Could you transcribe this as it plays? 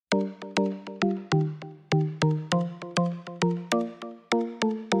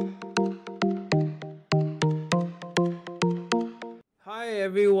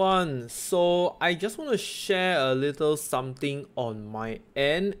everyone. So I just want to share a little something on my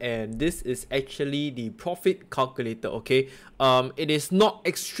end, and this is actually the profit calculator. Okay, it is not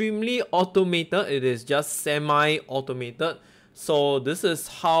extremely automated, it is just semi-automated. So this is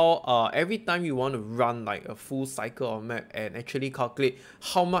how every time you want to run like a full cycle of map and actually calculate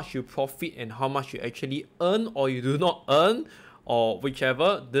how much you profit and how much you actually earn or you do not earn, or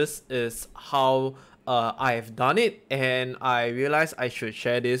whichever, this is how I have done it, and I realized I should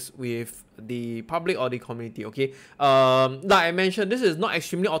share this with the public or the community. Okay, like I mentioned, this is not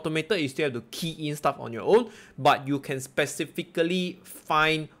extremely automated. You still have to key in stuff on your own, but you can specifically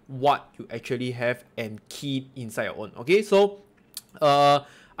find what you actually have and key inside your own. Okay, so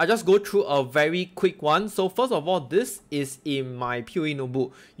I just go through a very quick one. So first of all, this is in my POE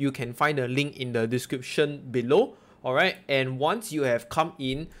notebook. You can find the link in the description below. Alright, and once you have come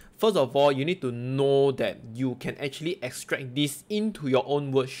in, first of all, you need to know that you can actually extract this into your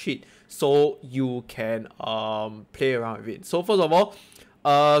own worksheet so you can play around with it. So first of all,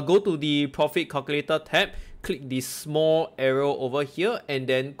 go to the profit calculator tab, click the small arrow over here, and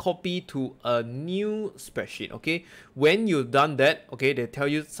then copy to a new spreadsheet. Okay, when you've done that, okay, they tell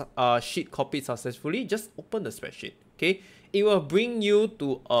you sheet copied successfully, just open the spreadsheet. Okay, it will bring you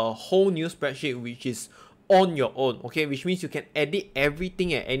to a whole new spreadsheet which is on your own, okay, which means you can edit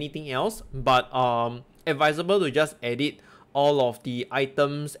everything and anything else, but advisable to just edit all of the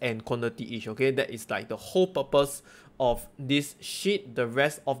items and quantity each. Okay, that is like the whole purpose of this sheet. The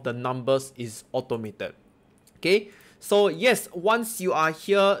rest of the numbers is automated. Okay, so yes, once you are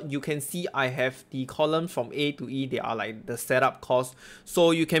here, you can see I have the columns from A to E. They are like the setup cost,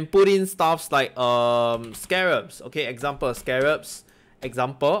 so you can put in stuffs like scarabs. Okay, example scarabs.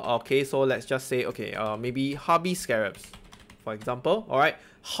 Example, okay, so let's just say, okay, maybe hobby scarabs, for example. All right,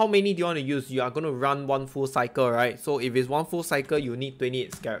 how many do you want to use? You are going to run one full cycle, right? So if it's one full cycle, you need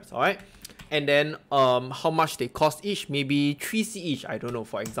 28 scarabs. All right, and then how much they cost each? Maybe 3C each, I don't know,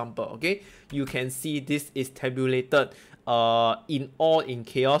 for example. Okay, you can see this is tabulated in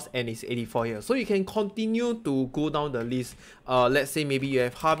chaos, and it's 84 here. So you can continue to go down the list. Let's say maybe you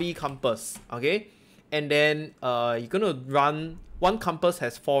have hobby compass, okay, and then you're gonna run one compass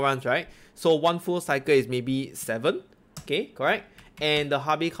has 4 runs, right? So one full cycle is maybe 7, okay, correct? And the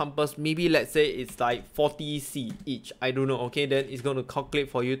hobby compass, maybe let's say it's like 40C each, I don't know, okay? Then it's going to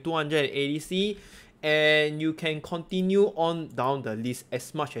calculate for you 280C, and you can continue on down the list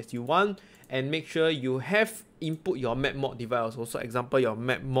as much as you want, and make sure you have input your map mod device also. So example, your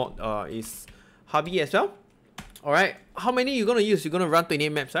map mod is hobby as well. All right, how many you're going to use? You're going to run 28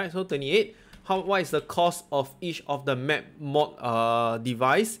 maps, right? So 28. What is the cost of each of the map mod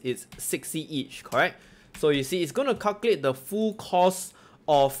device? It's 60 each, correct? So you see, it's going to calculate the full cost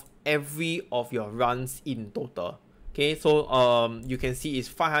of every of your runs in total. Okay, so you can see it's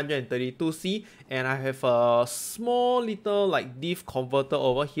 532C, and I have a small little like div converter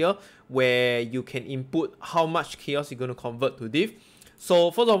over here where you can input how much chaos you're going to convert to div.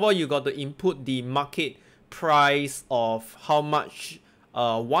 So first of all, you got to input the market price of how much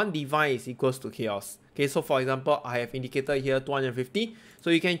one device equals to chaos. Okay, so for example, I have indicated here 250. So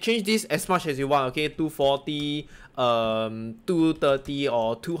you can change this as much as you want. Okay, 240, 230,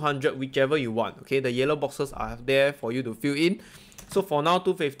 or 200, whichever you want. Okay, the yellow boxes are there for you to fill in. So for now,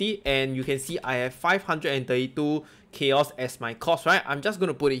 250, and you can see I have 532 chaos as my cost, right? I'm just going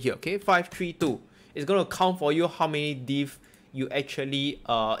to put it here. Okay, 532. It's going to count for you how many div you actually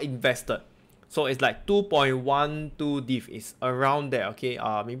invested. So it's like 2.12 div, is around there. Okay,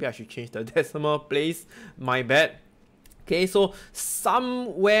 maybe I should change the decimal place, my bad. Okay, so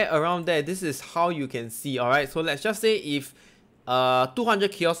somewhere around there, this is how you can see. All right, so let's just say if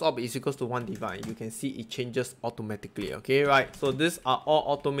 200 chaos orb is equals to 1 divine, you can see it changes automatically. Okay, right, so these are all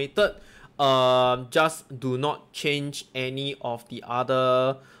automated. Just do not change any of the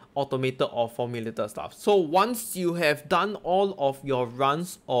other automated or formulated stuff. So once you have done all of your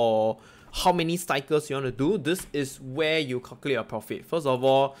runs or how many cycles you want to do, this is where you calculate your profit. First of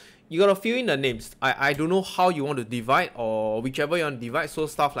all, you gotta fill in the names. I don't know how you want to divide, or whichever you want to divide. So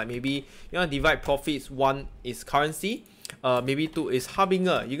stuff like maybe you want to divide profits. 1 is currency, maybe 2 is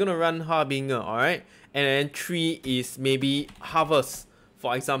harbinger. You're gonna run harbinger, all right, and then 3 is maybe harvest,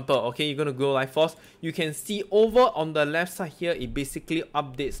 for example. Okay, you're gonna go life force. You can see over on the left side here, it basically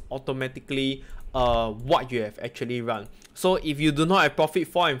updates automatically what you have actually run. So if you do not have profit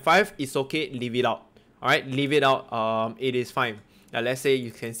 4 and 5, it's okay, leave it out. All right, leave it out. It is fine. Now let's say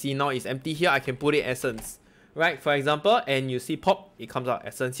you can see now it's empty here. I can put it essence, right, for example, and you see pop, it comes out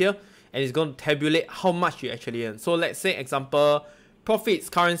essence here, and it's going to tabulate how much you actually earn. So let's say example, profits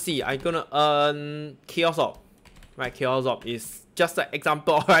currency, I'm gonna earn chaos orb. right? Chaos Orb is just an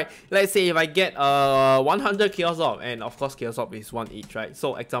example, right? Let's say if I get 100 Chaos Orb, and of course Chaos Orb is 1 each, right?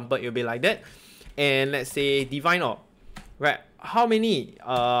 So example, it'll be like that. And let's say Divine Orb, right? How many?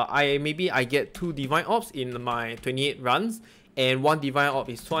 Maybe I get 2 Divine Orbs in my 28 runs, and 1 Divine Orb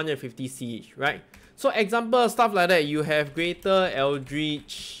is 250 C each, right? So example, stuff like that, you have Greater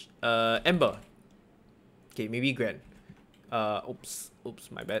Eldritch Ember. Okay, maybe Grand. Oops,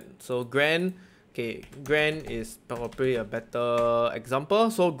 my bad. So Grand, okay, Grand is probably a better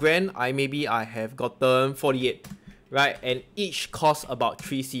example. So Grand, I have gotten 48, right? And each costs about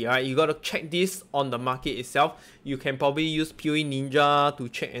 3C, right? You gotta check this on the market itself. You can probably use PoE Ninja to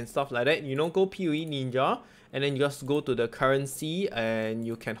check and stuff like that. You know, go PoE Ninja, and then you just go to the currency, and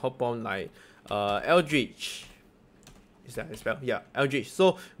you can hop on like Eldritch. Is that a spell? Yeah, Eldritch.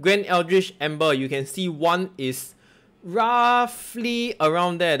 So Grand Eldritch Ember, you can see one is roughly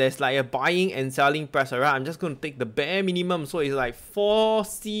around there. There's like a buying and selling price, alright? I'm just going to take the bare minimum, so it's like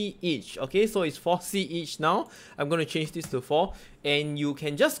 4C each. Okay, so it's 4C each now. I'm going to change this to 4, and you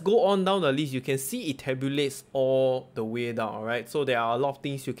can just go on down the list. You can see it tabulates all the way down, alright? So there are a lot of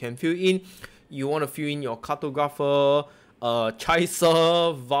things you can fill in. You want to fill in your Cartographer,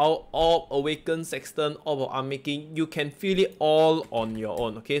 Chaser, Vow, Orb, Awakened Sexton, Orb of Unmaking. You can fill it all on your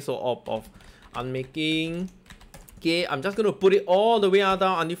own. Okay, so Orb of Unmaking. Okay, I'm just going to put it all the way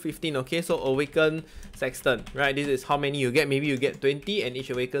down until 15. Okay, so Awakened Sexton, right? This is how many you get. Maybe you get 20, and each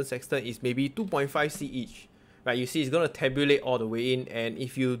Awakened Sexton is maybe 2.5C each. Right, you see it's going to tabulate all the way in, and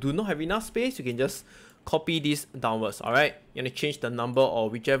if you do not have enough space, you can just copy this downwards. Alright, you're going to change the number or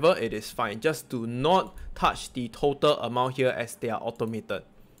whichever, it is fine. Just do not touch the total amount here as they are automated.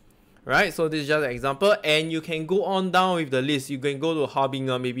 Right, so this is just an example, and you can go on down with the list. You can go to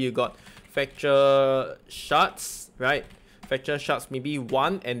Harbinger, maybe you got Fracture Shards, right? Fracture Shards maybe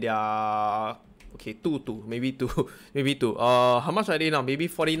 1, and they are okay, 2, maybe 2, maybe 2. How much are they now? Maybe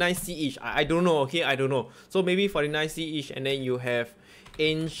 49C each. I don't know, okay, I don't know. So maybe 49C each, and then you have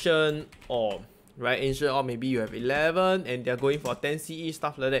Ancient Orb, right? Ancient Orb, maybe you have 11, and they're going for 10C each,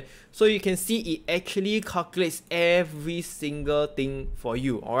 stuff like that. So you can see it actually calculates every single thing for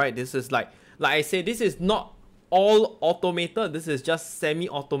you. Alright, this is like I said, this is not all automated, this is just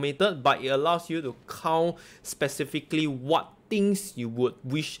semi-automated, but it allows you to count specifically what things you would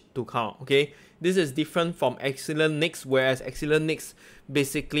wish to count. Okay, this is different from Excellent Nix, whereas Excellent Nix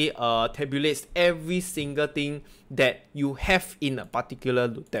basically tabulates every single thing that you have in a particular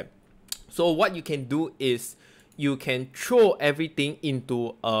loot tab. So what you can do is you can throw everything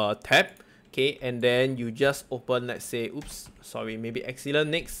into a tab, okay, and then you just open, let's say, oops, sorry, maybe Excellent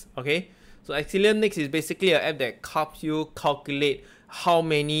Nix. Okay, so Excellent Nix is basically an app that helps you calculate how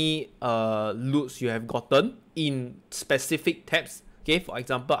many loots you have gotten in specific tabs. Okay, for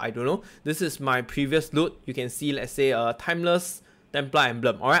example, I don't know, this is my previous loot. You can see, let's say, Timeless Templar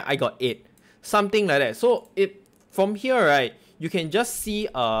Emblem. Alright, I got 8, something like that. So from here, right, you can just see,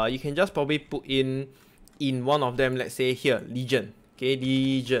 you can just probably put in one of them, let's say here, Legion. Okay,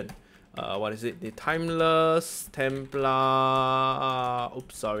 Legion. What is it? The Timeless Templar,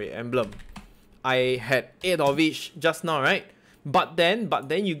 oops, sorry, Emblem. I had 8 of each just now, right? But then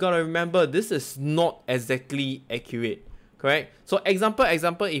you gotta remember, this is not exactly accurate, correct? So example,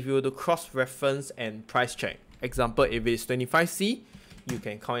 if you were to cross-reference and price check, example, if it's 25C, you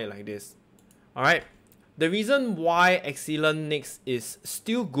can count it like this. Alright, the reason why Excellent Nix is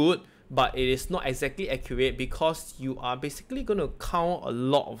still good, but it is not exactly accurate, because you are basically going to count a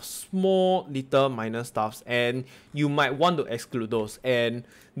lot of small little minor stuffs, and you might want to exclude those. And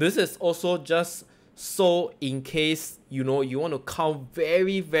this is also just so in case, you know, you want to count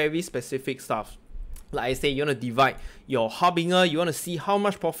very, very specific stuff. Like I say, you want to divide your Harbinger, you want to see how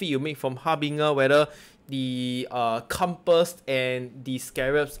much profit you make from Harbinger, whether the Compass and the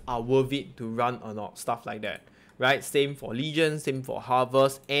Scarabs are worth it to run or not, stuff like that. Right, same for Legion, same for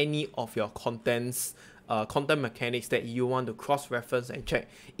Harvest, any of your content mechanics that you want to cross-reference and check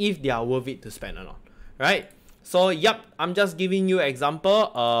if they are worth it to spend or not. Right, so yep, I'm just giving you an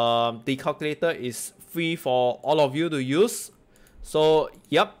example. The calculator is free for all of you to use. So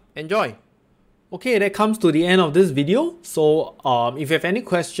yep, enjoy. Okay, that comes to the end of this video. So if you have any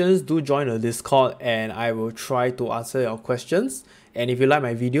questions, do join the Discord and I will try to answer your questions. And if you like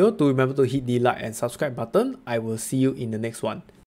my video, do remember to hit the like and subscribe button. I will see you in the next one.